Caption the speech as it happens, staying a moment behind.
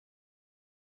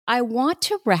I want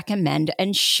to recommend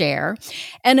and share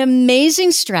an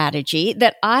amazing strategy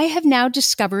that I have now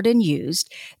discovered and used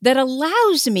that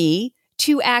allows me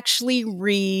to actually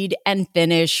read and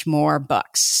finish more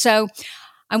books. So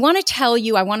I want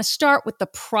to start with the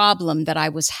problem that I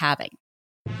was having.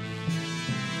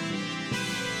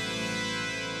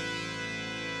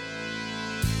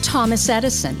 Thomas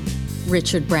Edison,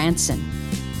 Richard Branson,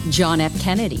 John F.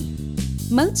 Kennedy,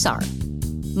 Mozart,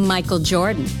 Michael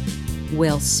Jordan,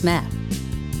 Will Smith.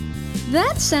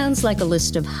 That sounds like a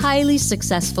list of highly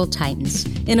successful titans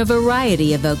in a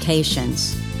variety of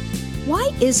vocations. Why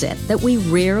is it that we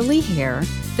rarely hear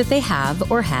that they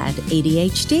have or had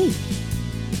ADHD?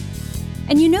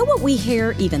 And you know what we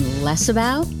hear even less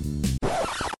about?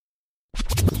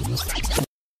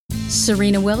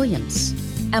 Serena Williams,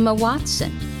 Emma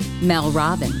Watson, Mel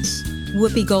Robbins,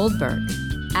 Whoopi Goldberg,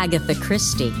 Agatha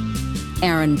Christie,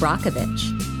 Erin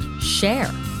Brockovich,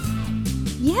 Cher.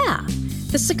 Yeah,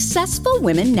 the successful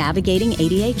women navigating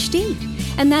ADHD.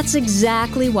 And that's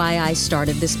exactly why I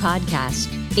started this podcast,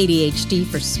 ADHD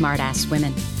for Smartass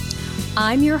Women.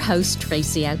 I'm your host,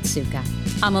 Tracy Otsuka.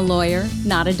 I'm a lawyer,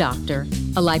 not a doctor,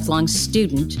 a lifelong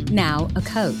student, now a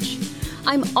coach.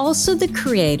 I'm also the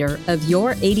creator of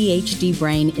Your ADHD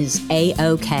Brain is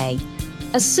A-OK,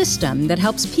 a system that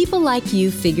helps people like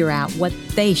you figure out what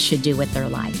they should do with their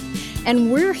life.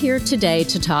 And we're here today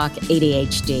to talk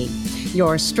ADHD,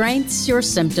 your strengths, your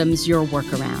symptoms, your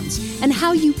workarounds, and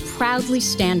how you proudly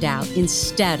stand out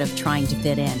instead of trying to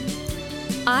fit in.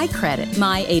 I credit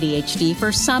my ADHD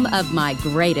for some of my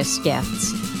greatest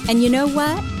gifts. And you know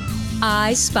what?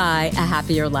 I spy a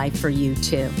happier life for you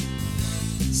too.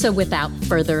 So without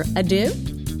further ado,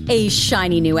 a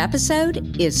shiny new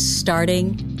episode is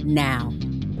starting now.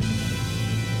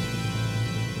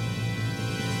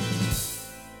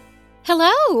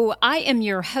 Hello, I am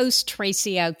your host,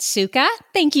 Tracy Otsuka.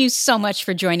 Thank you so much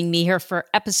for joining me here for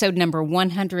episode number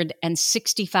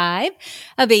 165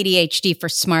 of ADHD for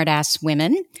Smartass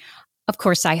Women. Of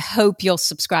course, I hope you'll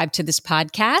subscribe to this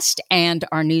podcast and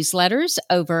our newsletters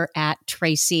over at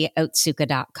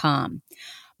tracyotsuka.com.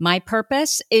 My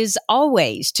purpose is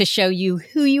always to show you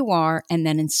who you are and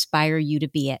then inspire you to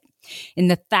be it. In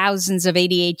the thousands of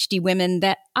ADHD women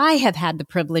that I have had the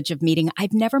privilege of meeting,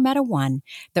 I've never met a one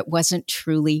that wasn't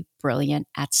truly brilliant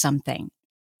at something.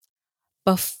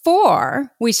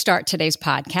 Before we start today's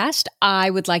podcast, I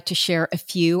would like to share a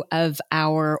few of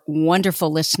our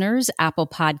wonderful listeners' Apple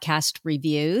Podcast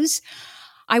reviews.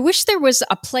 I wish there was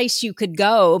a place you could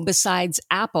go besides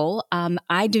Apple.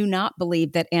 I do not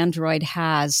believe that Android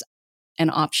has an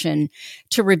option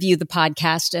to review the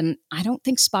podcast, and I don't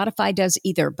think Spotify does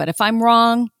either. But if I'm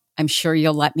wrong, I'm sure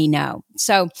you'll let me know.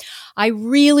 So I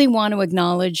really want to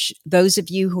acknowledge those of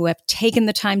you who have taken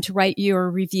the time to write your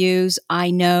reviews.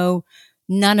 I know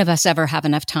none of us ever have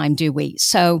enough time, do we?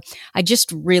 So I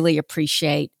just really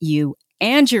appreciate you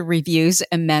and your reviews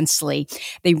immensely.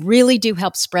 They really do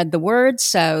help spread the word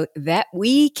so that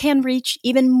we can reach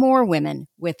even more women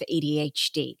with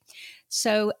ADHD.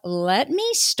 So let me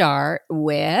start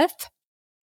with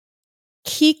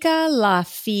Kika La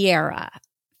Fiera.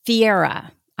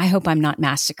 I hope I'm not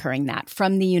massacring that,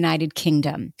 from the United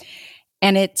Kingdom.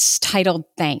 And it's titled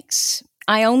Thanks.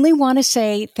 I only want to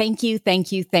say thank you,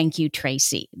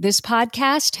 Tracy. This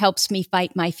podcast helps me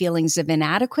fight my feelings of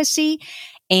inadequacy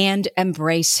and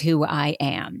embrace who I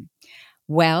am.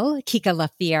 Well, Kika La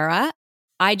Fiera,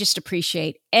 I just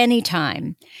appreciate any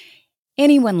time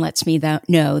anyone lets me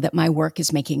know that my work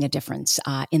is making a difference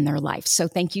in their life. So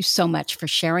thank you so much for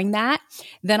sharing that.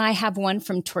 Then I have one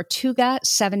from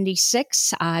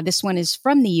Tortuga76. This one is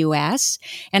from the US,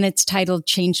 and it's titled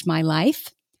Changed My Life.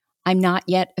 I'm not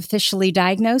yet officially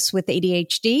diagnosed with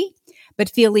ADHD,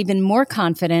 but feel even more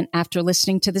confident after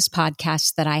listening to this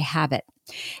podcast that I have it.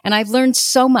 And I've learned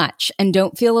so much and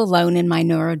don't feel alone in my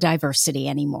neurodiversity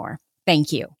anymore.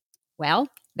 Thank you. Well,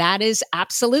 that is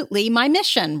absolutely my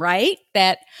mission, right?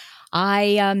 That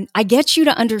I get you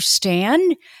to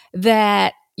understand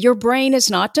that your brain is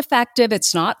not defective.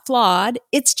 It's not flawed.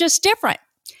 It's just different.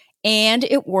 And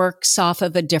it works off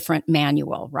of a different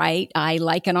manual, right? I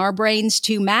liken our brains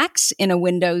to Macs in a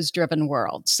Windows-driven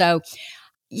world. So,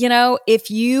 if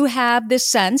you have this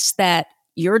sense that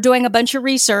you're doing a bunch of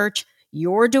research,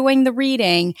 you're doing the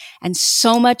reading, and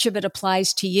so much of it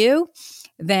applies to you,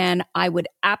 then I would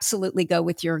absolutely go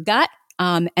with your gut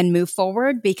and move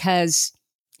forward, because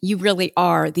you really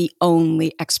are the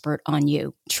only expert on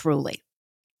you, truly.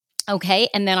 Okay,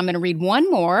 and then I'm going to read one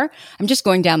more. I'm just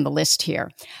going down the list here.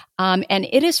 And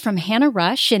it is from Hannah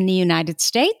Rush in the United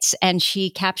States, and she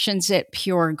captions it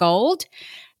Pure Gold.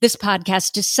 This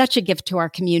podcast is such a gift to our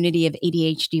community of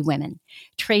ADHD women.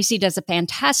 Tracy does a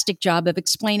fantastic job of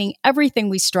explaining everything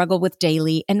we struggle with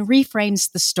daily and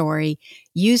reframes the story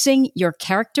using your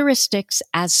characteristics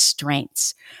as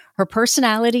strengths. Her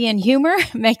personality and humor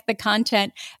make the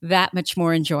content that much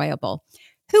more enjoyable.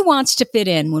 Who wants to fit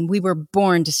in when we were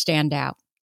born to stand out?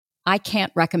 I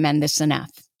can't recommend this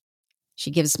enough. She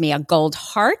gives me a gold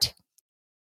heart,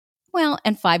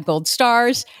 and 5 gold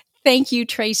stars. Thank you,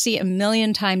 Tracy, a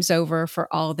million times over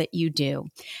for all that you do.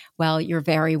 Well, you're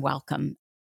very welcome.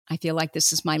 I feel like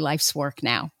this is my life's work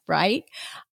now, right?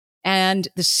 And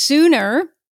the sooner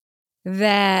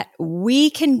that we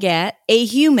can get a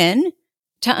human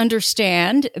to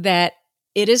understand that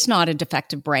it is not a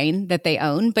defective brain that they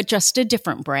own, but just a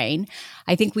different brain,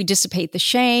 I think we dissipate the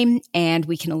shame and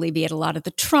we can alleviate a lot of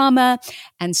the trauma.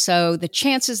 And so the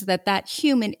chances that that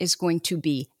human is going to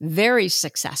be very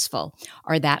successful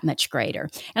are that much greater.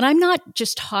 And I'm not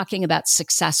just talking about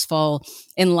successful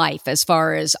in life as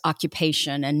far as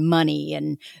occupation and money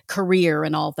and career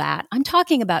and all that. I'm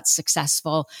talking about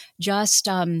successful just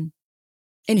in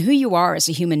who you are as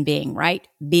a human being, right?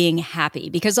 Being happy.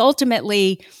 Because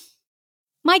ultimately,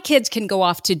 my kids can go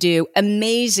off to do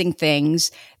amazing things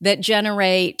that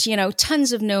generate,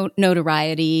 tons of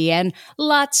notoriety and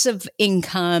lots of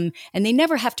income, and they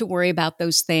never have to worry about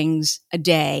those things a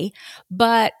day.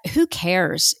 But who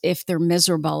cares if they're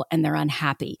miserable and they're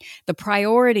unhappy? The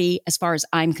priority, as far as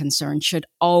I'm concerned, should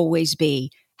always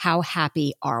be how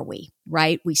happy are we,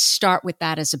 right? We start with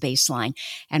that as a baseline.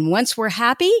 And once we're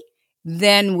happy,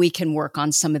 then we can work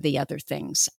on some of the other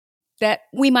things that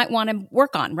we might want to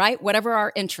work on, right? Whatever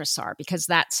our interests are, because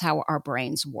that's how our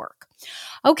brains work.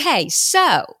 Okay,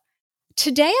 so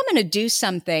today I'm going to do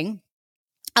something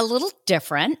a little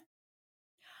different.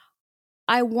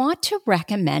 I want to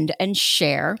recommend and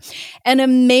share an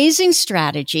amazing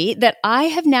strategy that I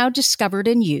have now discovered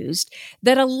and used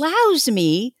that allows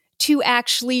me to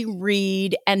actually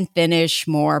read and finish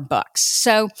more books.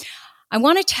 So I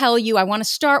want to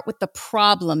start with the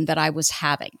problem that I was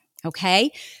having. Okay.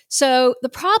 So the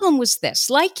problem was this,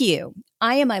 like you,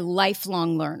 I am a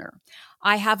lifelong learner.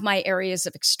 I have my areas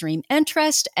of extreme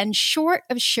interest, and short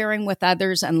of sharing with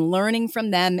others and learning from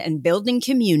them and building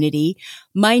community,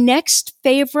 my next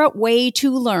favorite way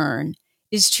to learn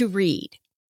is to read.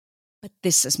 But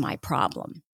this is my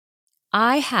problem.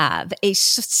 I have a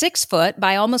 6-foot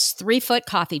by almost 3-foot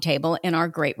coffee table in our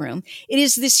great room. It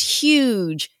is this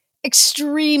huge,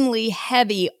 extremely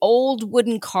heavy old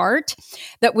wooden cart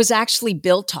that was actually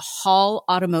built to haul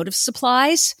automotive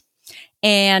supplies.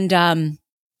 And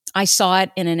I saw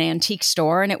it in an antique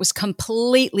store, and it was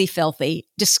completely filthy,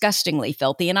 disgustingly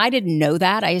filthy. And I didn't know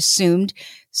that. I assumed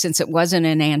since it wasn't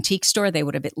an antique store, they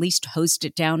would have at least hosed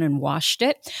it down and washed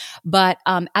it. But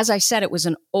as I said, it was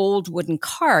an old wooden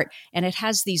cart, and it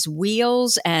has these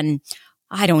wheels, and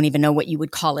I don't even know what you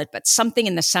would call it, but something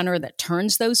in the center that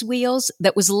turns those wheels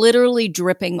that was literally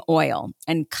dripping oil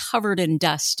and covered in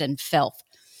dust and filth.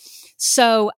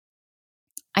 So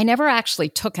I never actually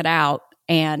took it out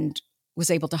and was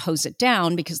able to hose it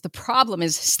down, because the problem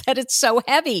is that it's so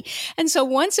heavy. And so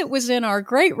once it was in our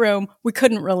great room, we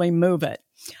couldn't really move it.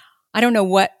 I don't know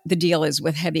what the deal is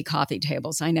with heavy coffee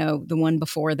tables. I know the one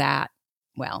before that,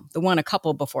 a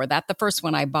couple before that, the first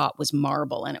one I bought was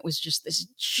marble, and it was just this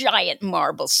giant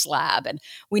marble slab, and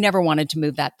we never wanted to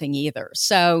move that thing either.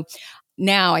 So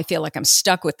now I feel like I'm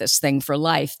stuck with this thing for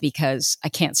life because I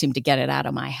can't seem to get it out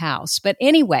of my house. But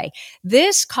anyway,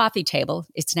 this coffee table,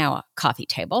 it's now a coffee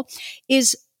table,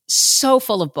 is so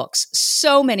full of books,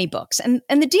 so many books. And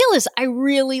the deal is I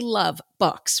really love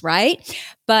books, right?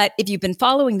 But if you've been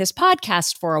following this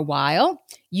podcast for a while,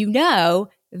 you know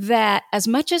that as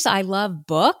much as I love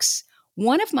books,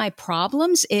 one of my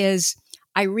problems is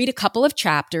I read a couple of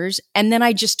chapters and then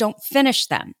I just don't finish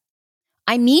them.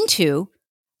 I mean to,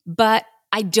 but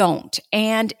I don't.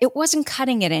 And it wasn't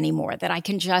cutting it anymore, that I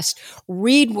can just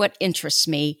read what interests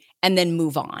me and then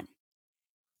move on.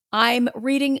 I'm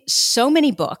reading so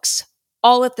many books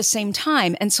all at the same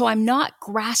time. And so I'm not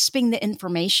grasping the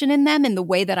information in them in the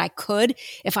way that I could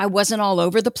if I wasn't all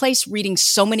over the place reading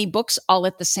so many books all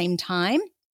at the same time.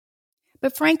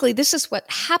 But frankly, this is what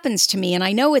happens to me. And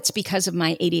I know it's because of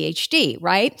my ADHD,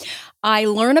 right? I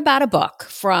learn about a book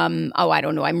from,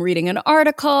 I'm reading an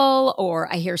article,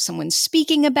 or I hear someone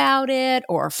speaking about it,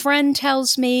 or a friend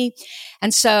tells me.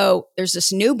 And so there's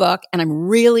this new book and I'm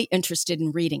really interested in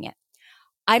reading it.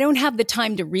 I don't have the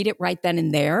time to read it right then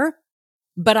and there,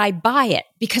 but I buy it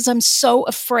because I'm so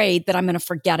afraid that I'm going to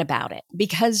forget about it,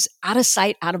 because out of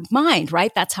sight, out of mind,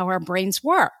 right? That's how our brains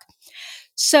work.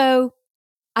 So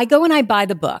I go and I buy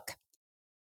the book.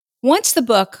 Once the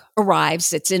book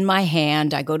arrives, it's in my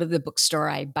hand, I go to the bookstore,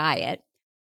 I buy it.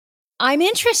 I'm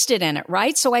interested in it,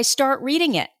 right? So I start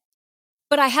reading it.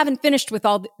 But I haven't finished with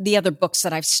all the other books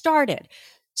that I've started.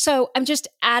 So I'm just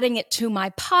adding it to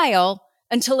my pile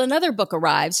until another book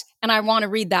arrives and I want to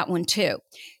read that one too.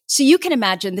 So you can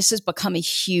imagine this has become a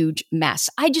huge mess.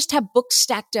 I just have books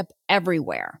stacked up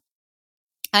everywhere.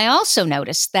 I also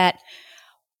noticed that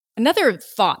another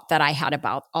thought that I had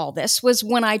about all this was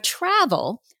when I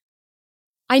travel,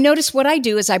 I notice what I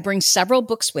do is I bring several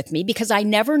books with me because I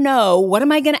never know what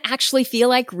am I going to actually feel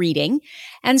like reading.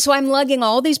 And so I'm lugging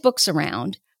all these books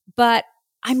around, but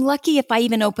I'm lucky if I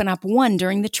even open up one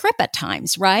during the trip at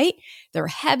times, right? They're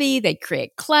heavy, they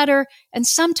create clutter, and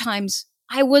sometimes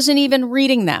I wasn't even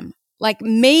reading them. Like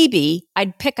maybe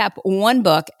I'd pick up one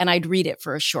book and I'd read it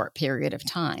for a short period of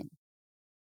time.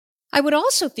 I would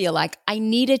also feel like I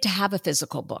needed to have a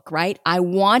physical book, right? I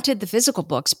wanted the physical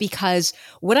books because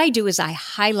what I do is I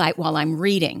highlight while I'm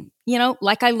reading,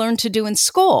 like I learned to do in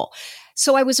school.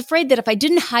 So I was afraid that if I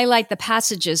didn't highlight the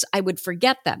passages, I would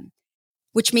forget them,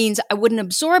 which means I wouldn't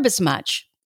absorb as much.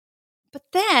 But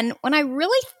then when I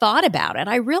really thought about it,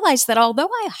 I realized that although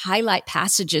I highlight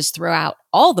passages throughout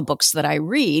all the books that I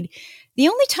read, the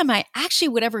only time I actually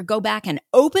would ever go back and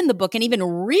open the book and even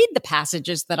read the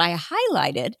passages that I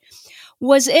highlighted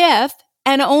was if,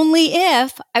 and only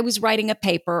if, I was writing a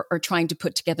paper or trying to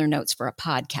put together notes for a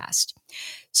podcast.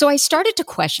 So I started to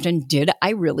question, did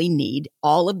I really need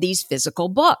all of these physical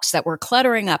books that were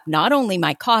cluttering up not only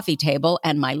my coffee table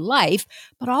and my life,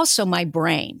 but also my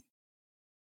brain?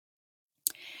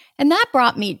 And that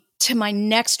brought me to my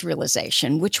next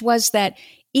realization, which was that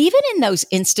even in those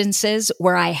instances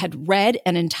where I had read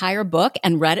an entire book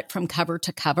and read it from cover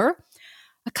to cover,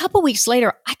 a couple weeks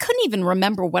later, I couldn't even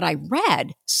remember what I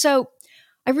read. So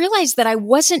I realized that I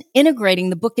wasn't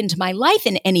integrating the book into my life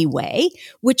in any way,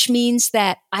 which means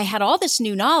that I had all this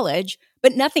new knowledge,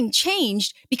 but nothing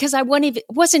changed because I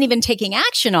wasn't even taking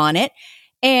action on it.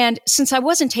 And since I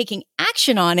wasn't taking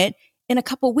action on it, in a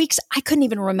couple weeks, I couldn't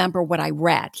even remember what I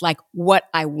read, like what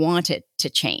I wanted to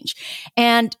change.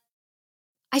 And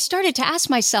I started to ask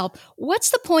myself,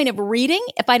 what's the point of reading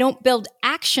if I don't build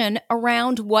action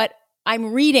around what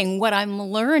I'm reading, what I'm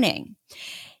learning?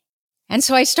 And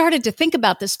so I started to think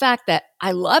about this fact that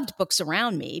I loved books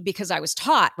around me because I was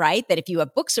taught, right, that if you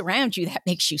have books around you, that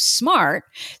makes you smart.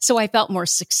 So I felt more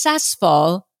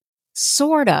successful,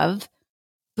 sort of,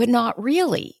 but not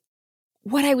really.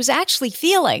 What I was actually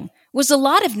feeling was a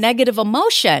lot of negative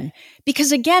emotion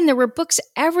because, again, there were books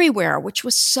everywhere, which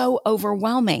was so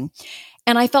overwhelming.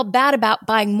 And I felt bad about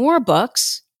buying more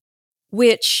books,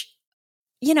 which,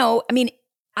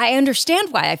 I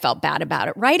understand why I felt bad about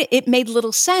it, right? It made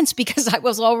little sense because I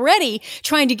was already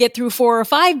trying to get through 4 or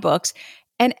 5 books.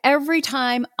 And every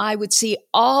time I would see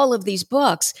all of these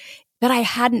books that I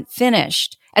hadn't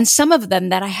finished, and some of them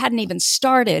that I hadn't even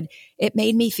started, it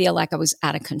made me feel like I was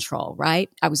out of control, right?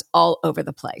 I was all over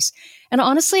the place. And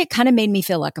honestly, it kind of made me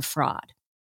feel like a fraud.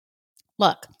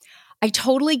 Look, I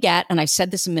totally get, and I've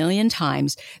said this a million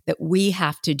times, that we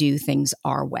have to do things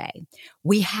our way.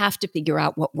 We have to figure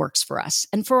out what works for us.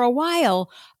 And for a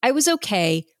while, I was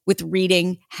okay with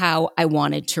reading how I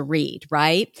wanted to read,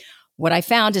 right? What I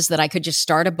found is that I could just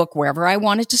start a book wherever I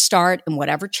wanted to start in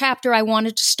whatever chapter I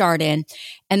wanted to start in.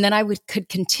 And then I could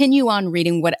continue on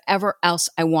reading whatever else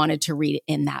I wanted to read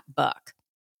in that book.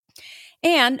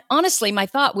 And honestly, my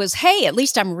thought was, hey, at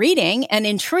least I'm reading. And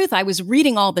in truth, I was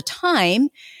reading all the time.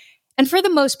 And for the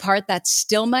most part, that's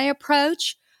still my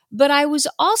approach. But I was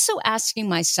also asking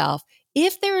myself,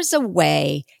 if there is a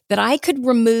way that I could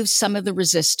remove some of the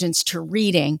resistance to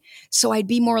reading so I'd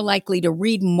be more likely to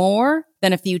read more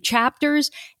than a few chapters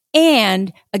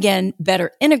and, again,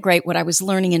 better integrate what I was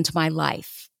learning into my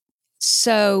life.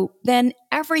 So then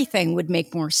everything would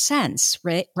make more sense,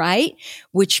 right?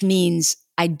 Which means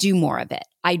I'd do more of it.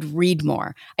 I'd read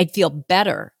more. I'd feel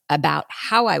better about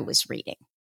how I was reading.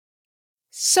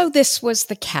 So this was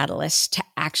the catalyst to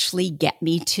actually get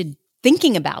me to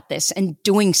thinking about this and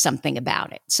doing something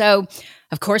about it. So,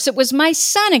 of course, it was my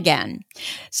son again.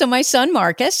 So my son,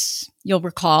 Marcus, you'll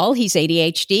recall, he's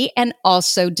ADHD and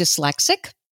also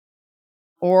dyslexic.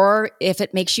 Or if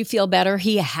it makes you feel better,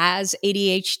 he has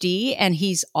ADHD and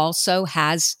he also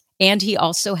has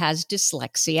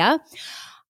dyslexia.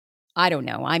 I don't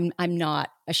know. I'm not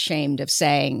ashamed of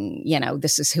saying,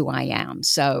 this is who I am.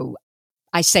 So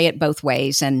I say it both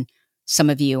ways. And some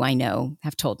of you I know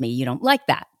have told me you don't like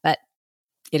that, but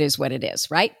it is what it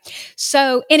is, right?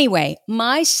 So anyway,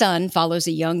 my son follows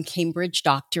a young Cambridge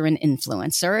doctor and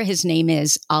influencer. His name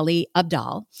is Ali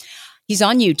Abdaal. He's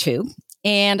on YouTube.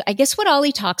 And I guess what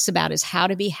Ollie talks about is how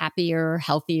to be happier,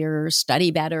 healthier,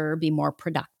 study better, be more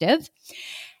productive.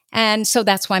 And so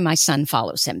that's why my son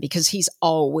follows him, because he's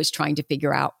always trying to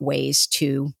figure out ways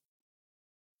to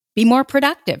be more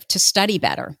productive, to study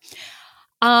better.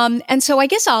 And so I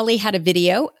guess Ollie had a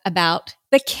video about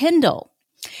the Kindle.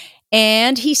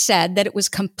 And he said that it was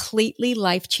completely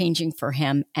life-changing for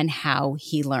him and how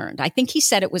he learned. I think he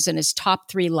said it was in his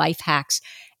top 3 life hacks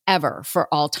ever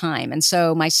for all time. And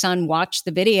so my son watched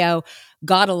the video,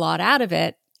 got a lot out of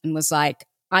it, and was like,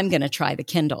 I'm going to try the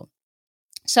Kindle.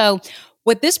 So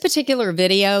what this particular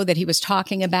video that he was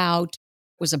talking about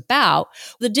was about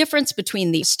the difference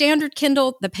between the standard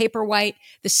Kindle, the Paperwhite,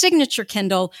 the signature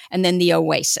Kindle, and then the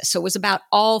Oasis. So it was about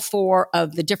all 4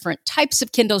 of the different types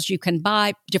of Kindles you can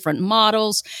buy, different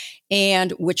models,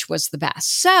 and which was the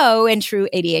best. So in true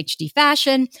ADHD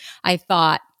fashion, I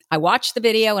watched the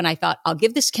video and I thought, I'll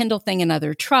give this Kindle thing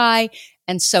another try.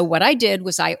 And so what I did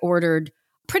was I ordered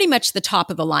pretty much the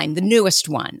top of the line, the newest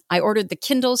one. I ordered the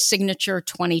Kindle Signature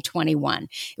 2021.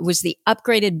 It was the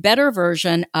upgraded, better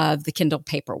version of the Kindle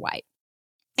Paperwhite.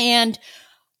 And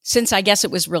since I guess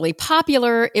it was really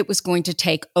popular, it was going to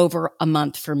take over a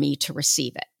month for me to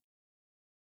receive it.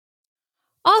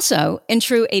 Also, in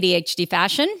true ADHD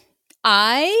fashion,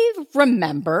 I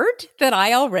remembered that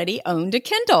I already owned a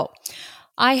Kindle.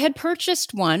 I had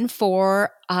purchased one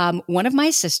for one of my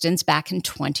assistants back in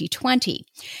 2020.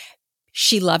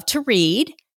 She loved to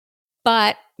read,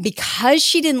 but because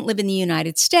she didn't live in the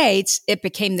United States, it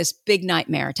became this big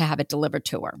nightmare to have it delivered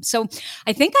to her. So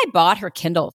I think I bought her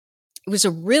Kindle. It was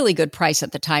a really good price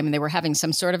at the time, and they were having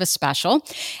some sort of a special,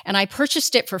 and I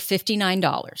purchased it for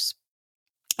 $59.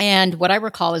 And what I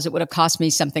recall is it would have cost me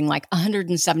something like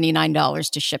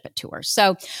 $179 to ship it to her.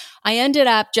 So I ended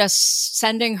up just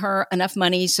sending her enough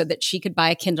money so that she could buy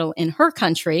a Kindle in her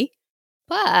country.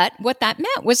 But what that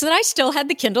meant was that I still had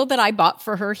the Kindle that I bought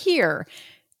for her here.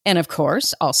 And of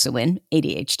course, also in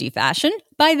ADHD fashion,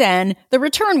 by then the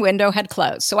return window had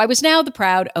closed. So I was now the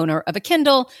proud owner of a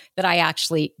Kindle that I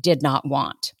actually did not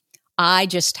want. I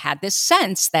just had this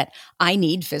sense that I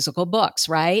need physical books,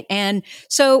 right? And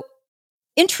so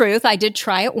in truth, I did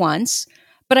try it once,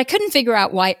 but I couldn't figure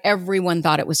out why everyone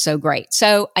thought it was so great.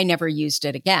 So I never used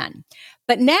it again.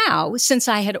 But now, since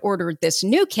I had ordered this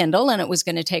new Kindle and it was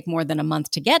going to take more than a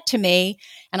month to get to me,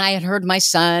 and I had heard my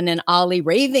son and Ollie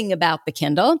raving about the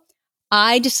Kindle,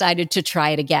 I decided to try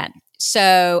it again.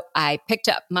 So I picked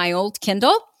up my old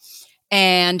Kindle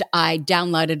and I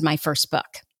downloaded my first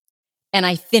book. And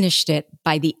I finished it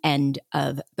by the end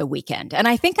of the weekend. And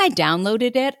I think I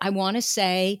downloaded it, I want to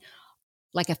say,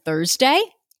 like a Thursday.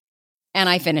 And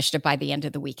I finished it by the end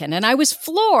of the weekend. And I was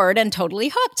floored and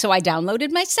totally hooked. So I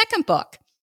downloaded my second book.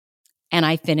 And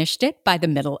I finished it by the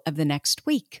middle of the next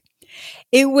week.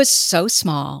 It was so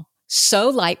small, so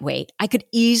lightweight. I could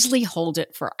easily hold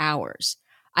it for hours.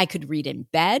 I could read in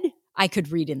bed. I could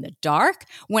read in the dark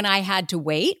when I had to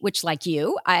wait, which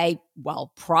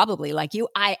probably like you,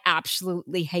 I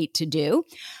absolutely hate to do.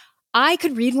 I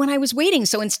could read when I was waiting.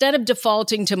 So instead of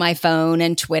defaulting to my phone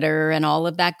and Twitter and all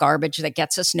of that garbage that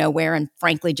gets us nowhere and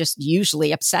frankly just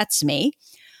usually upsets me,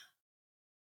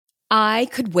 I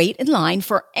could wait in line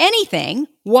for anything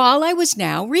while I was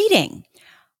now reading.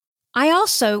 I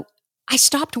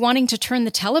stopped wanting to turn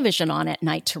the television on at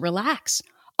night to relax.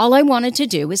 All I wanted to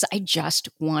do is I just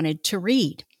wanted to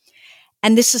read.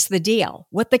 And this is the deal.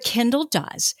 What the Kindle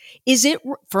does is it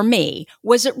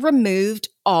removed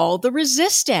all the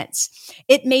resistance.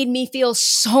 It made me feel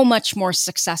so much more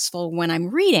successful when I'm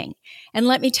reading. And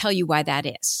let me tell you why that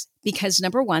is. Because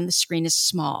number one, the screen is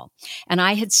small. And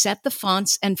I had set the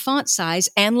fonts and font size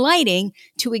and lighting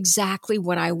to exactly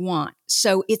what I want.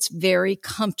 So it's very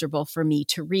comfortable for me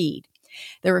to read.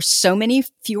 There are so many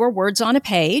fewer words on a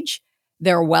page.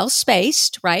 They're well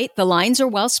spaced, right? The lines are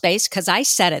well spaced because I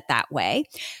set it that way.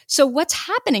 So what's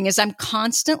happening is I'm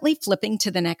constantly flipping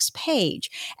to the next page.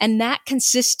 And that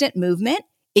consistent movement,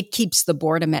 it keeps the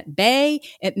boredom at bay.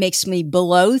 It makes me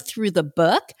blow through the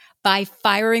book by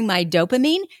firing my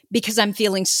dopamine because I'm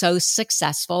feeling so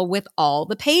successful with all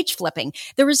the page flipping.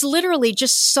 There is literally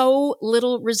just so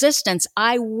little resistance.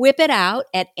 I whip it out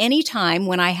at any time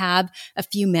when I have a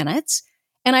few minutes.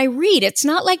 And I read. It's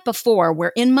not like before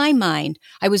where in my mind,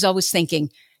 I was always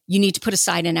thinking, you need to put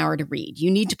aside an hour to read.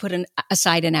 You need to put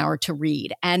aside an hour to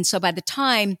read. And so by the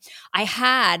time I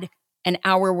had an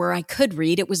hour where I could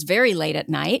read, it was very late at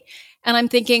night. And I'm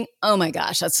thinking, oh my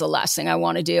gosh, that's the last thing I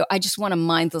want to do. I just want to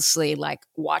mindlessly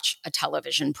watch a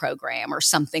television program or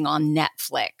something on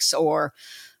Netflix or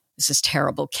this is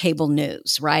terrible cable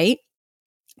news, right?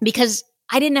 Because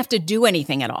I didn't have to do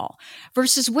anything at all.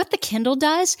 Versus what the Kindle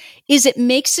does is it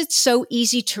makes it so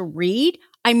easy to read.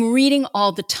 I'm reading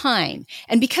all the time.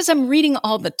 And because I'm reading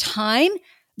all the time,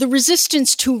 the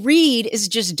resistance to read is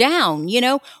just down.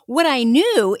 What I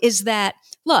knew is that,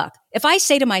 look, if I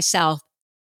say to myself,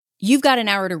 you've got an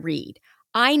hour to read,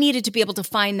 I needed to be able to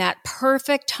find that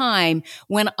perfect time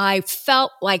when I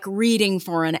felt like reading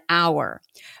for an hour.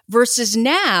 Versus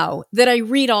now that I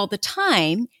read all the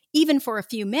time, even for a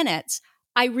few minutes,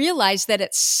 I realize that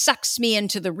it sucks me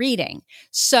into the reading.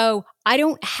 So I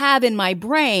don't have in my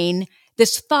brain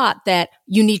this thought that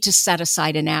you need to set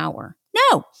aside an hour.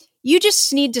 No, you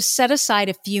just need to set aside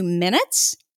a few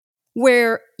minutes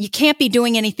where you can't be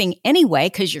doing anything anyway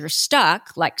because you're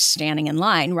stuck, like standing in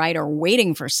line, right? Or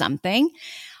waiting for something.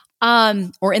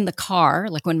 Or in the car,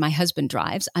 like when my husband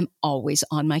drives, I'm always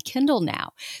on my Kindle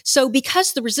now. So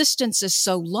because the resistance is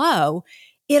so low,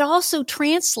 it also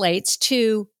translates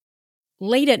to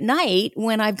late at night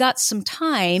when I've got some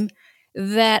time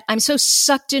that I'm so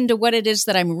sucked into what it is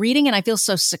that I'm reading and I feel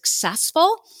so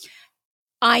successful.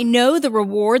 I know the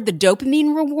reward, the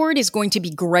dopamine reward, is going to be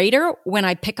greater when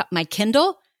I pick up my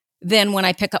Kindle than when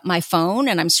I pick up my phone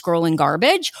and I'm scrolling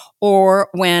garbage or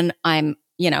when I'm,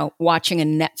 watching a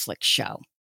Netflix show.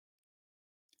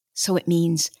 So it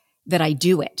means that I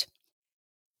do it.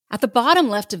 At the bottom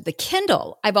left of the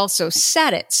Kindle, I've also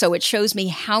set it so it shows me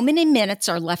how many minutes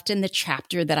are left in the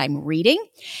chapter that I'm reading.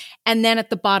 And then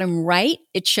at the bottom right,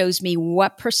 it shows me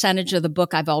what percentage of the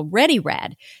book I've already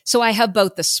read. So I have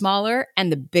both the smaller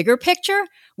and the bigger picture,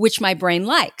 which my brain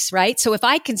likes, right? So if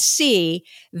I can see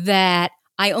that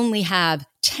I only have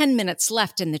 10 minutes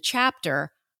left in the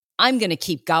chapter, I'm going to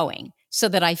keep going so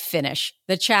that I finish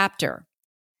the chapter.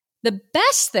 The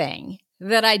best thing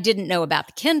that I didn't know about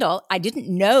the Kindle, I didn't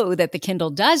know that the Kindle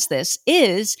does this,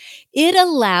 is it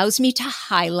allows me to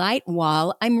highlight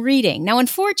while I'm reading. Now,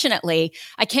 unfortunately,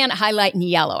 I can't highlight in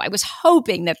yellow. I was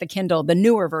hoping that the Kindle, the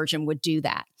newer version, would do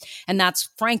that. And that's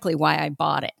frankly why I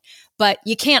bought it. But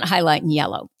you can't highlight in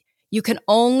yellow. You can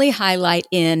only highlight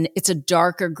it's a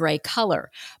darker gray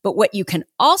color. But what you can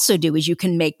also do is you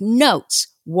can make notes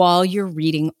while you're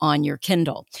reading on your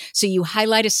Kindle. So you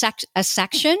highlight a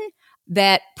section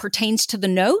that pertains to the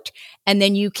note, and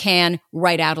then you can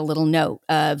write out a little note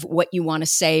of what you want to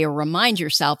say or remind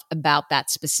yourself about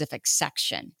that specific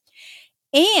section.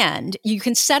 And you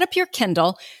can set up your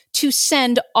Kindle to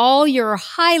send all your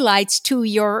highlights to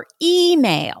your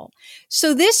email.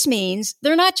 So this means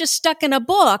they're not just stuck in a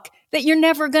book that you're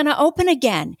never going to open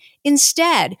again.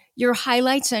 Instead, your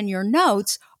highlights and your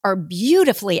notes are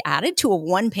beautifully added to a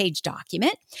one-page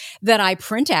document that I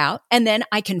print out, and then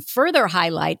I can further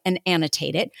highlight and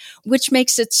annotate it, which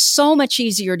makes it so much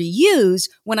easier to use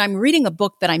when I'm reading a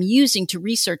book that I'm using to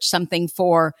research something,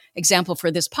 for example, for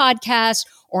this podcast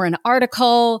or an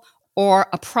article or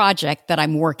a project that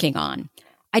I'm working on.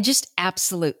 I just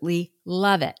absolutely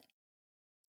love it.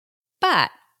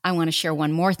 But I want to share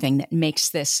one more thing that makes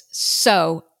this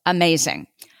so amazing.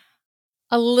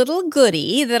 A little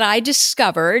goodie that I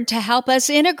discovered to help us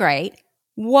integrate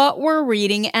what we're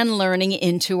reading and learning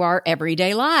into our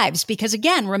everyday lives. Because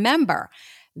again, remember,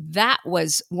 that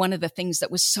was one of the things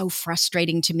that was so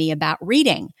frustrating to me about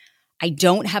reading. I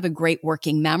don't have a great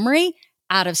working memory.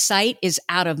 Out of sight is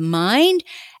out of mind.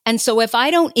 And so if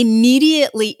I don't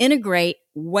immediately integrate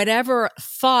whatever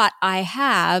thought I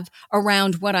have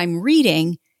around what I'm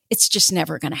reading, it's just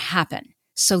never going to happen.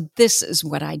 So this is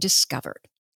what I discovered.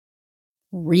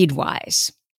 Readwise.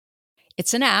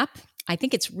 It's an app. I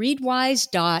think it's readwise.io.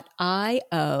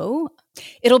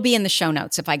 It'll be in the show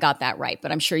notes if I got that right,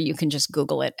 but I'm sure you can just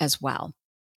Google it as well.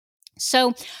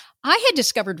 So I had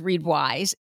discovered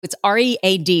Readwise. It's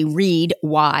R-E-A-D,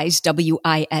 Readwise,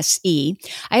 W-I-S-E.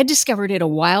 I had discovered it a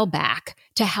while back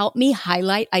to help me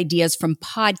highlight ideas from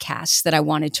podcasts that I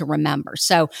wanted to remember.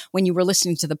 So when you were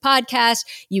listening to the podcast,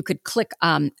 you could click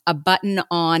a button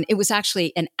on, it was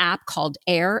actually an app called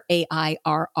Air,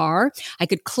 A-I-R-R. I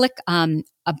could click a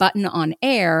button on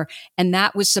Air, and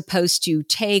that was supposed to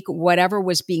take whatever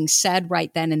was being said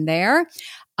right then and there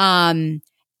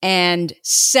and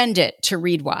send it to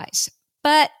Readwise.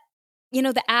 But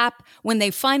the app, when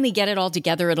they finally get it all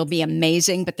together, it'll be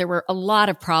amazing, but there were a lot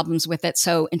of problems with it.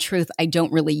 So in truth, I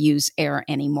don't really use Air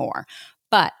anymore,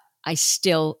 but I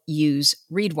still use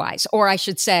Readwise, or I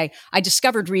should say I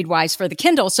discovered Readwise for the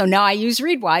Kindle. So now I use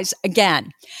Readwise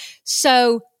again.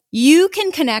 So you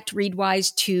can connect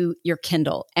Readwise to your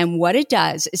Kindle. And what it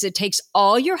does is it takes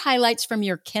all your highlights from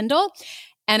your Kindle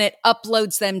and it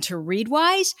uploads them to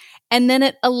Readwise, and then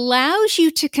it allows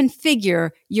you to configure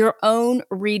your own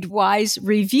Readwise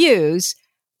reviews,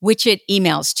 which it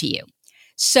emails to you.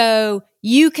 So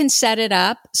you can set it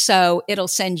up so it'll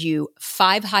send you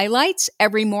 5 highlights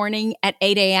every morning at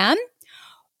 8 a.m.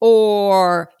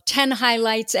 or 10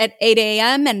 highlights at 8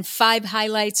 a.m. and 5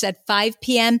 highlights at 5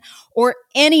 p.m. or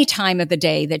any time of the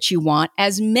day that you want,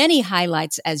 as many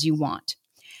highlights as you want.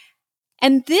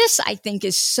 And this, I think,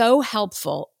 is so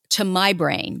helpful to my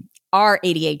brain, our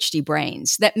ADHD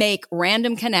brains, that make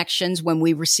random connections when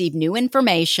we receive new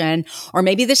information, or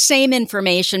maybe the same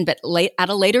information, but at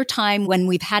a later time when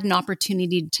we've had an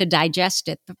opportunity to digest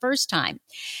it the first time.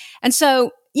 And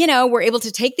so, we're able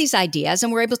to take these ideas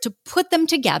and we're able to put them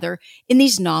together in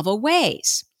these novel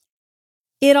ways.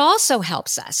 It also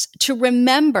helps us to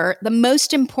remember the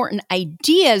most important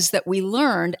ideas that we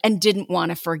learned and didn't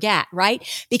want to forget, right?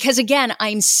 Because again,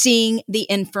 I'm seeing the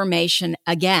information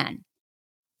again.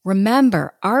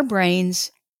 Remember, our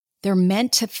brains, they're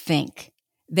meant to think.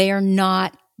 They are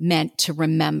not meant to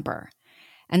remember.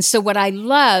 And so what I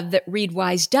love that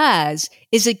ReadWise does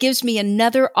is it gives me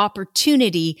another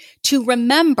opportunity to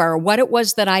remember what it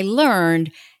was that I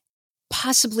learned,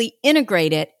 possibly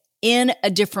integrate it in a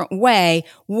different way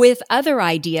with other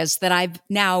ideas that I've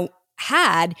now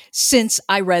had since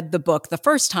I read the book the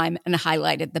first time and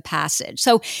highlighted the passage.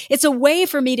 So it's a way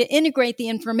for me to integrate the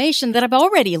information that I've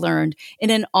already learned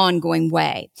in an ongoing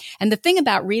way. And the thing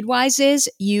about ReadWise is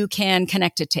you can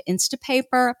connect it to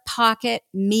Instapaper, Pocket,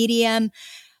 Medium,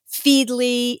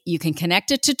 Feedly. You can connect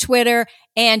it to Twitter,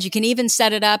 and you can even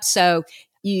set it up so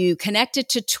you connect it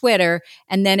to Twitter.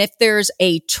 And then if there's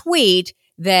a tweet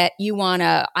that you want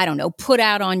to, put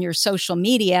out on your social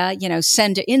media,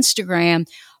 send to Instagram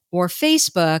or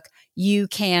Facebook, you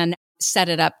can set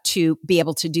it up to be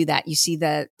able to do that. You see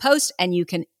the post and you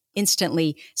can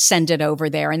instantly send it over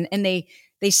there. And they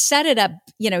set it up,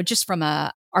 just from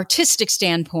a artistic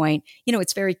standpoint,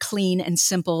 it's very clean and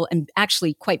simple and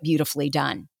actually quite beautifully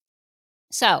done.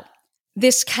 So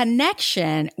this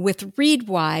connection with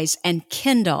ReadWise and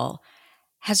Kindle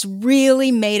has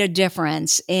really made a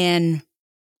difference in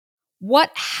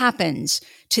what happens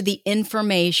to the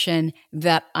information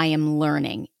that I am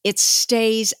learning. It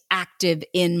stays active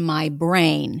in my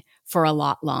brain for a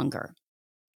lot longer.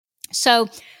 So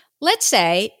let's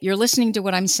say you're listening to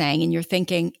what I'm saying and you're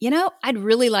thinking, I'd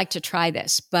really like to try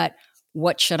this, but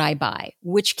what should I buy?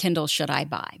 Which Kindle should I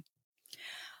buy?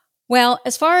 Well,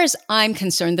 as far as I'm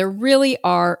concerned, there really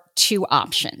are 2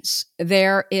 options.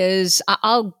 There is,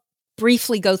 I'll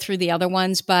briefly go through the other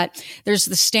ones, but there's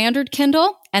the standard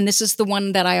Kindle, and this is the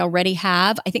one that I already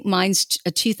have. I think mine's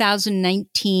a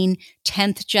 2019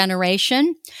 10th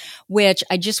generation, which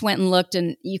I just went and looked,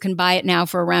 and you can buy it now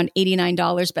for around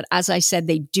 $89. But as I said,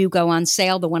 they do go on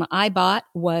sale. The one I bought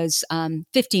was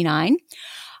 $59.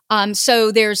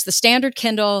 So there's the standard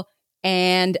Kindle,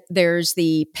 and there's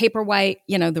the Paperwhite,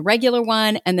 the regular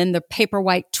one, and then the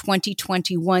Paperwhite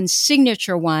 2021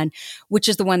 signature one, which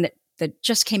is the one that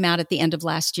just came out at the end of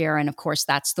last year. And of course,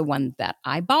 that's the one that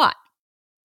I bought.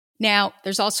 Now,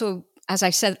 there's also, as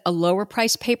I said, a lower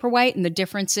price Paperwhite. And the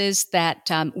difference is that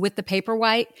with the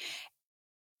Paperwhite,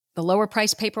 the lower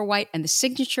price Paperwhite and the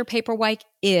signature Paperwhite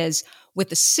is with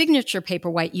the signature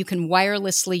Paperwhite, you can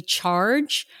wirelessly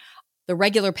charge. The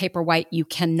regular Paperwhite, you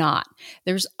cannot.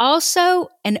 There's also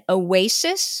an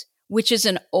Oasis, which is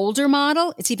an older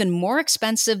model. It's even more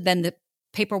expensive than the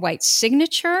Paperwhite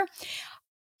signature.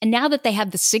 And now that they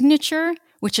have the signature,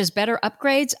 which has better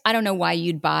upgrades, I don't know why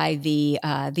you'd buy the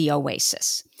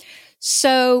Oasis.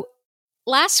 So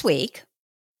last week,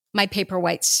 my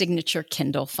Paperwhite signature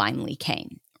Kindle finally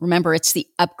came. Remember, it's the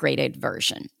upgraded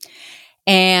version.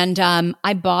 And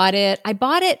I bought it. I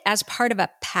bought it as part of a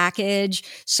package.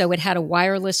 So it had a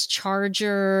wireless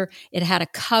charger, it had a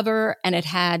cover, and it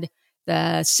had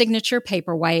the signature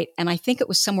Paperwhite. And I think it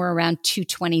was somewhere around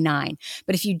 $229.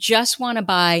 But if you just want to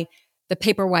buy the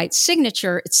Paperwhite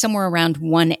signature, it's somewhere around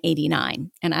 $189.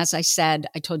 And as I said,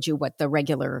 I told you what the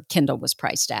regular Kindle was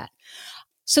priced at.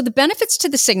 So the benefits to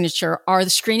the signature are the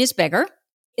screen is bigger.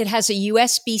 It has a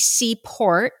USB-C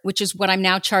port, which is what I'm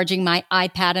now charging my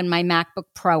iPad and my MacBook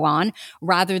Pro on,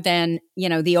 rather than,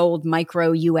 the old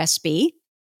micro USB.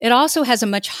 It also has a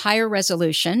much higher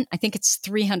resolution. I think it's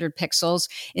 300 pixels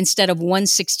instead of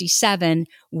 167,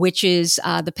 which is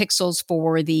the pixels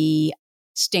for the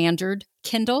standard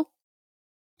Kindle.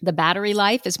 The battery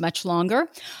life is much longer,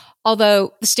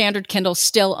 although the standard Kindle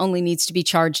still only needs to be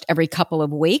charged every couple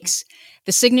of weeks.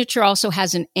 The signature also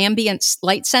has an ambient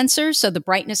light sensor, so the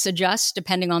brightness adjusts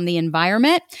depending on the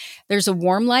environment. There's a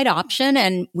warm light option,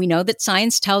 and we know that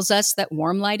science tells us that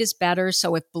warm light is better.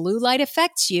 So if blue light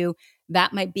affects you,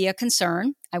 that might be a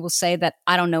concern. I will say that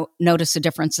I don't notice a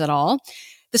difference at all.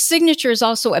 The signature is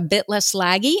also a bit less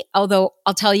laggy, although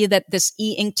I'll tell you that this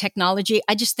e-ink technology,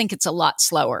 I just think it's a lot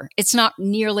slower. It's not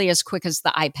nearly as quick as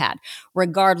the iPad,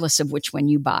 regardless of which one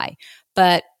you buy.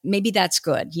 But maybe that's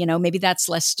good. Maybe that's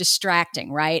less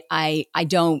distracting, right? I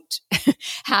don't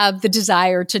have the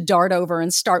desire to dart over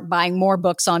and start buying more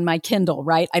books on my Kindle,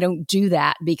 right? I don't do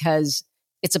that because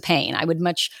it's a pain. I would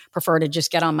much prefer to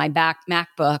just get on my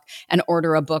MacBook and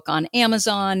order a book on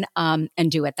Amazon and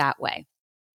do it that way.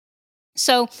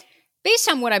 So based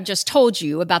on what I've just told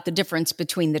you about the difference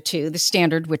between the two, the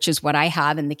standard, which is what I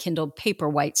have, and the Kindle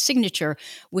Paperwhite Signature,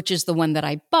 which is the one that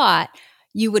I bought,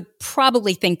 you would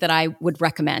probably think that I would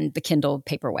recommend the Kindle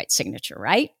Paperwhite Signature,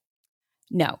 right?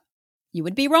 No, you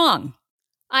would be wrong.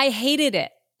 I hated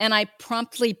it, and I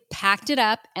promptly packed it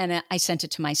up and I sent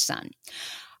it to my son.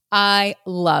 I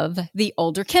love the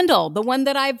older Kindle, the one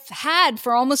that I've had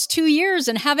for almost 2 years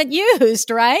and haven't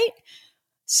used, right?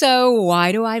 So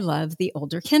why do I love the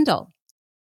older Kindle?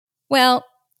 Well,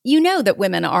 you know that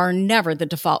women are never the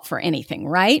default for anything,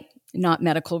 right? Not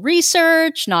medical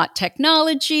research, not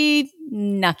technology,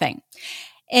 nothing.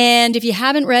 And if you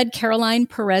haven't read Caroline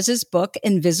Perez's book,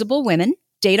 Invisible Women,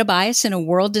 Data Bias in a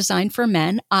World Designed for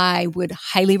Men, I would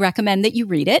highly recommend that you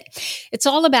read it. It's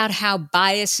all about how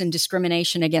bias and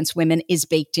discrimination against women is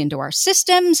baked into our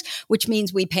systems, which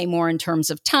means we pay more in terms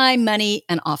of time, money,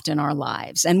 and often our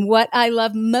lives. And what I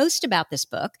love most about this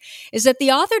book is that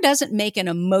the author doesn't make an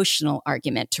emotional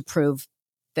argument to prove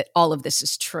that all of this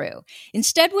is true.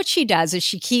 Instead, what she does is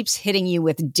she keeps hitting you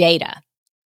with data.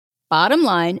 Bottom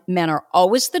line, men are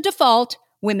always the default,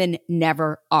 women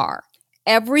never are.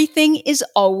 Everything is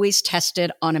always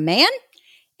tested on a man,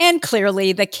 and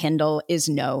clearly the Kindle is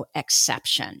no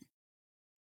exception.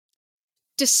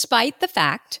 Despite the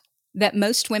fact that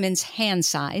most women's hand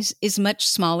size is much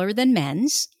smaller than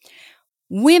men's,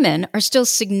 women are still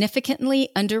significantly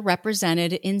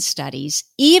underrepresented in studies,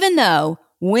 even though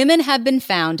women have been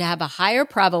found to have a higher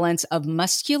prevalence of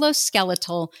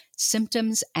musculoskeletal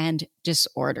symptoms and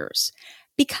disorders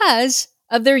because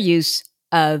of their use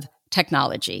of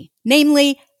technology,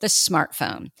 namely the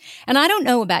smartphone. And I don't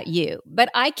know about you, but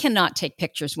I cannot take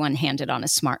pictures one-handed on a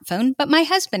smartphone, but my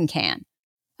husband can.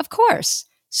 Of course,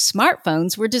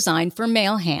 smartphones were designed for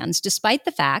male hands, despite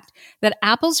the fact that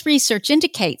Apple's research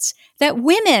indicates that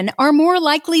women are more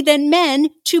likely than men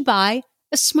to buy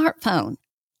a smartphone.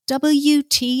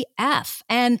 WTF.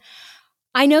 And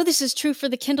I know this is true for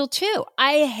the Kindle too.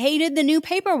 I hated the new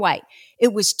Paperwhite.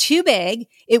 It was too big.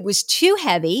 It was too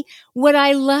heavy. What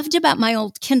I loved about my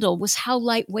old Kindle was how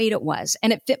lightweight it was,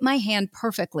 and it fit my hand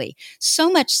perfectly. So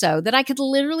much so that I could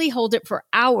literally hold it for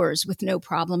hours with no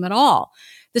problem at all.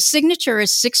 The Signature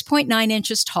is 6.9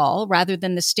 inches tall rather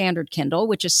than the standard Kindle,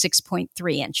 which is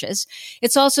 6.3 inches.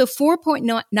 It's also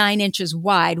 4.9 inches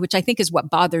wide, which I think is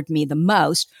what bothered me the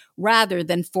most, rather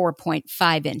than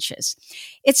 4.5 inches.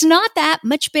 It's not that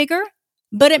much bigger,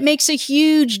 but it makes a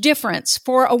huge difference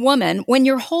for a woman when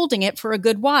you're holding it for a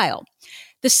good while.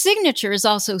 The Signature is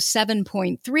also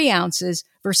 7.3 ounces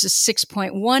versus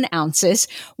 6.1 ounces,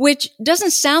 which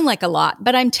doesn't sound like a lot,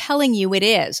 but I'm telling you it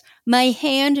is. My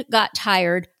hand got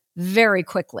tired very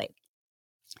quickly.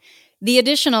 The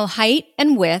additional height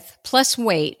and width plus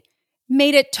weight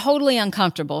made it totally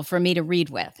uncomfortable for me to read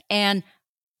with. And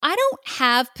I don't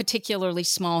have particularly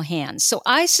small hands, so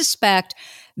I suspect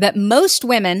that most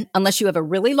women, unless you have a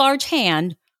really large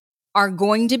hand, are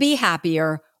going to be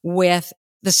happier with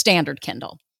the standard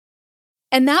Kindle.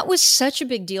 And that was such a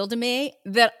big deal to me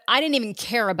that I didn't even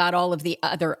care about all of the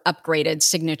other upgraded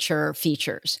Signature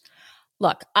features.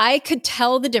 Look, I could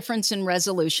tell the difference in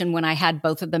resolution when I had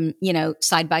both of them,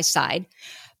 side by side,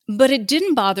 but it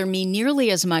didn't bother me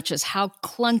nearly as much as how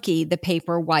clunky the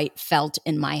Paperwhite felt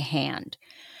in my hand.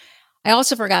 I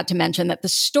also forgot to mention that the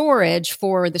storage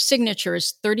for the Signature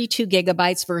is 32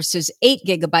 gigabytes versus 8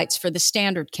 gigabytes for the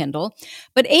standard Kindle.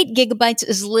 But 8 gigabytes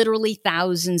is literally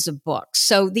thousands of books.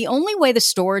 So the only way the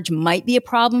storage might be a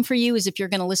problem for you is if you're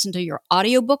going to listen to your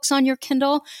audiobooks on your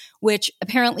Kindle, which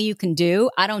apparently you can do.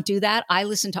 I don't do that. I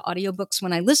listen to audiobooks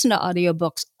when I listen to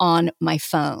audiobooks on my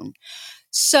phone.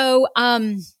 So,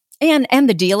 and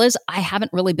the deal is I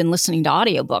haven't really been listening to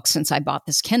audiobooks since I bought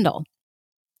this Kindle.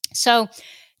 So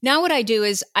now what I do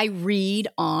is I read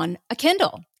on a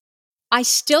Kindle. I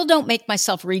still don't make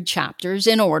myself read chapters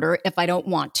in order if I don't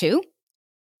want to.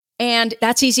 And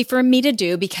that's easy for me to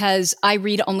do because I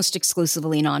read almost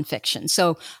exclusively nonfiction.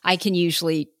 So I can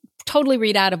usually totally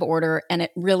read out of order and it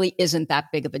really isn't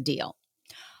that big of a deal.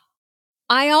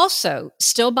 I also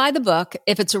still buy the book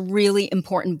if it's a really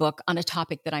important book on a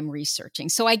topic that I'm researching.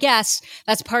 So I guess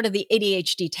that's part of the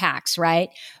ADHD tax, right?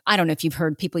 I don't know if you've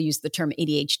heard people use the term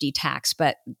ADHD tax,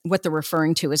 but what they're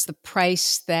referring to is the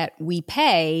price that we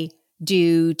pay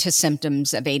due to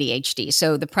symptoms of ADHD.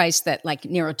 So the price that like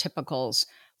neurotypicals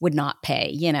would not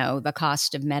pay, the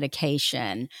cost of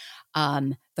medication,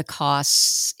 the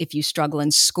costs if you struggle in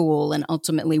school and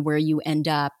ultimately where you end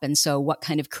up. And so what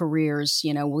kind of careers,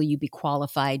 will you be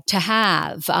qualified to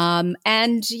have?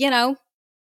 The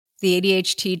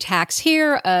ADHD tax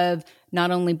here of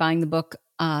not only buying the book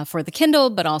for the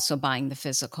Kindle, but also buying the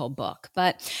physical book.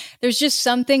 But there's just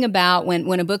something about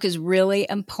when a book is really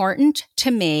important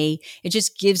to me, it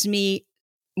just gives me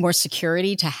more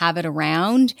security to have it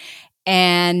around.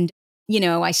 And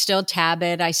I still tab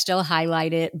it, I still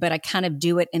highlight it, but I kind of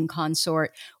do it in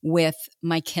consort with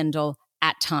my Kindle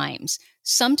at times.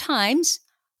 Sometimes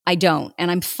I don't.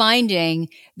 And I'm finding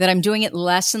that I'm doing it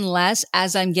less and less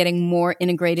as I'm getting more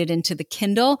integrated into the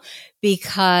Kindle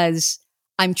because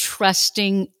I'm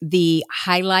trusting the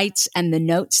highlights and the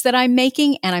notes that I'm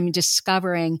making, and I'm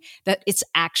discovering that it's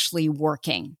actually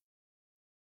working.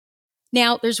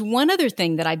 Now, there's one other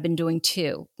thing that I've been doing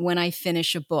too when I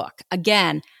finish a book.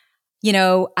 Again,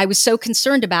 I was so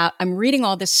concerned about, I'm reading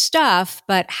all this stuff,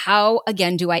 but how,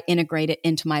 again, do I integrate it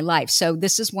into my life? So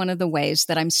this is one of the ways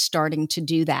that I'm starting to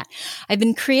do that. I've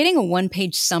been creating a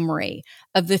one-page summary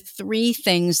of the 3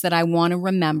 things that I want to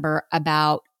remember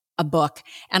about a book.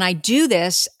 And I do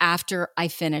this after I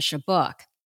finish a book.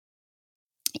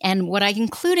 And what I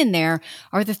include in there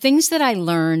are the things that I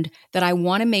learned that I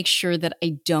want to make sure that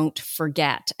I don't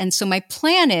forget. And so my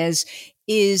plan is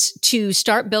to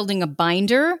start building a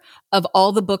binder of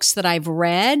all the books that I've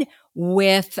read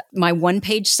with my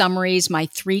one-page summaries, my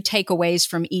 3 takeaways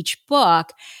from each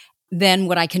book. Then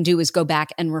what I can do is go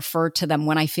back and refer to them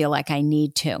when I feel like I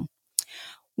need to.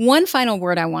 One final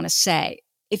word I want to say.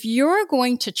 If you're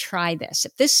going to try this,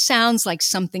 if this sounds like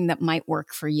something that might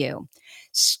work for you,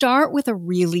 start with a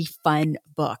really fun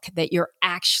book that you're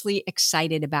actually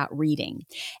excited about reading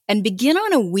and begin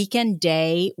on a weekend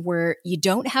day where you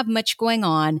don't have much going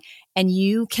on and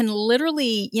you can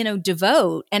literally,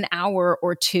 devote an hour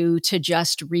or 2 to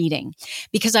just reading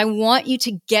because I want you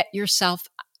to get yourself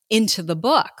into the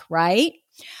book, right?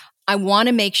 I want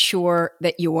to make sure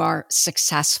that you are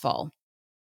successful.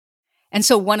 And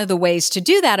so one of the ways to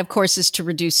do that, of course, is to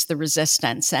reduce the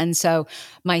resistance. And so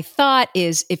my thought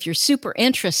is if you're super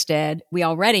interested, we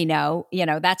already know,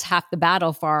 that's half the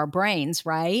battle for our brains,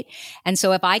 right? And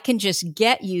so if I can just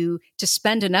get you to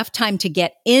spend enough time to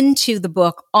get into the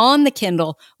book on the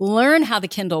Kindle, learn how the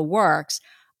Kindle works,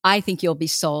 I think you'll be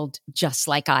sold just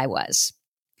like I was.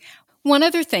 One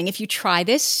other thing, if you try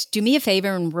this, do me a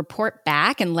favor and report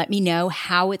back and let me know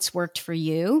how it's worked for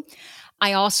you.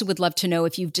 I also would love to know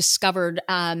if you've discovered,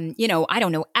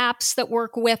 apps that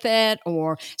work with it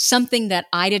or something that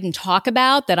I didn't talk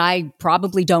about that I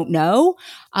probably don't know.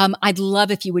 I'd love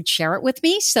if you would share it with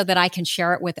me so that I can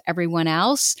share it with everyone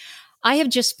else. I have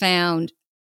just found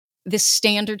this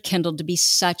standard Kindle to be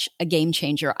such a game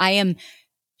changer. I am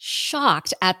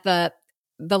shocked at the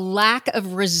lack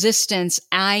of resistance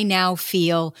I now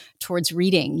feel towards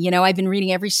reading. I've been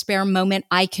reading every spare moment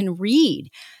I can read.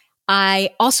 I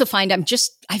also find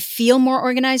I feel more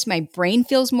organized. My brain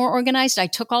feels more organized. I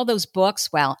took all those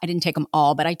books. Well, I didn't take them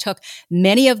all, but I took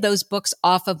many of those books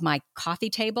off of my coffee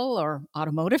table or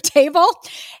automotive table.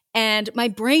 And my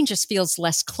brain just feels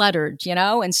less cluttered,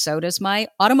 and so does my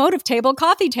automotive table,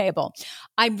 coffee table.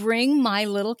 I bring my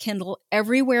little Kindle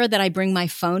everywhere that I bring my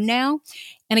phone now.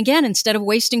 And again, instead of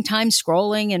wasting time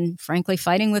scrolling and frankly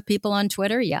fighting with people on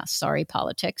Twitter, sorry,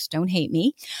 politics, don't hate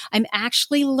me, I'm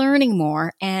actually learning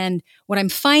more. And what I'm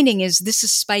finding is this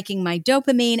is spiking my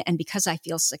dopamine. And because I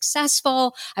feel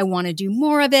successful, I want to do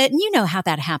more of it. And you know how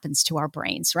that happens to our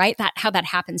brains, right? How that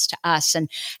happens to us and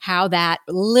how that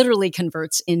literally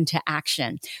converts into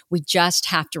action. We just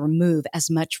have to remove as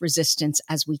much resistance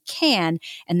as we can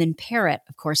and then pair it,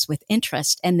 of course, with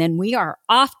interest. And then we are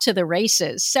off to the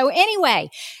races. So anyway,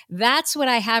 that's what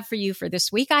I have for you for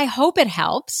this week. I hope it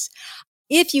helps.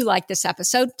 If you like this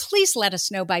episode, please let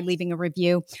us know by leaving a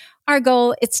review. Our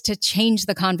goal is to change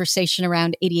the conversation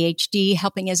around ADHD,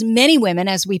 helping as many women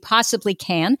as we possibly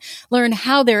can learn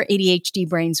how their ADHD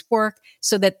brains work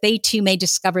so that they too may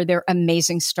discover their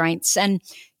amazing strengths. And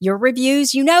your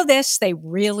reviews, you know this, they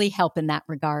really help in that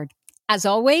regard. As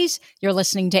always, you're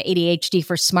listening to ADHD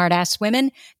for Smartass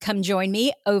Women. Come join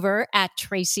me over at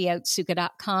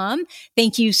tracyotsuka.com.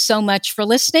 Thank you so much for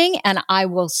listening, and I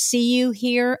will see you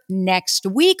here next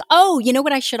week. Oh, you know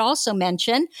what I should also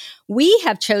mention? We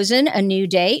have chosen a new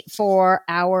date for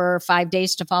our 5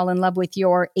 days to fall in love with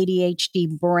your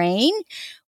ADHD brain.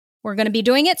 We're going to be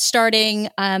doing it starting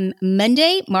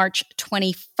Monday, March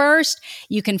 21st.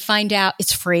 You can find out,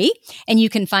 it's free, and you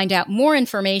can find out more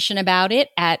information about it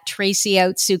at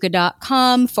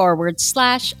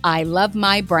tracyotsuka.com/I love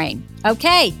my brain.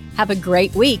 Okay, have a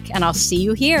great week, and I'll see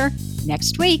you here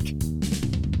next week.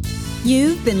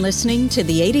 You've been listening to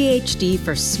the ADHD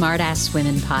for Smartass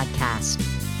Women podcast.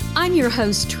 I'm your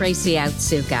host, Tracy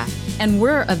Otsuka, and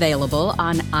we're available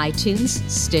on iTunes,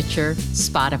 Stitcher,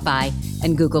 Spotify,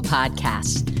 and Google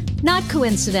Podcasts. Not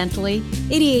coincidentally,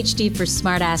 ADHD for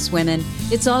Smartass Women,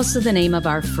 it's also the name of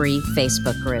our free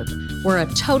Facebook group. We're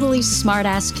a totally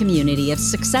smartass community of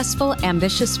successful,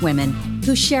 ambitious women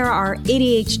who share our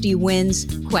ADHD wins,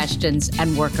 questions,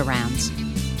 and workarounds.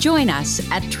 Join us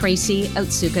at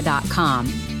tracyotsuka.com,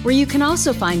 where you can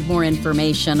also find more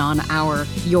information on our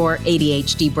Your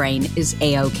ADHD Brain is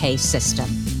A-OK system.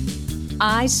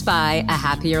 I spy a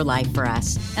happier life for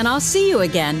us, and I'll see you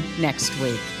again next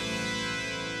week.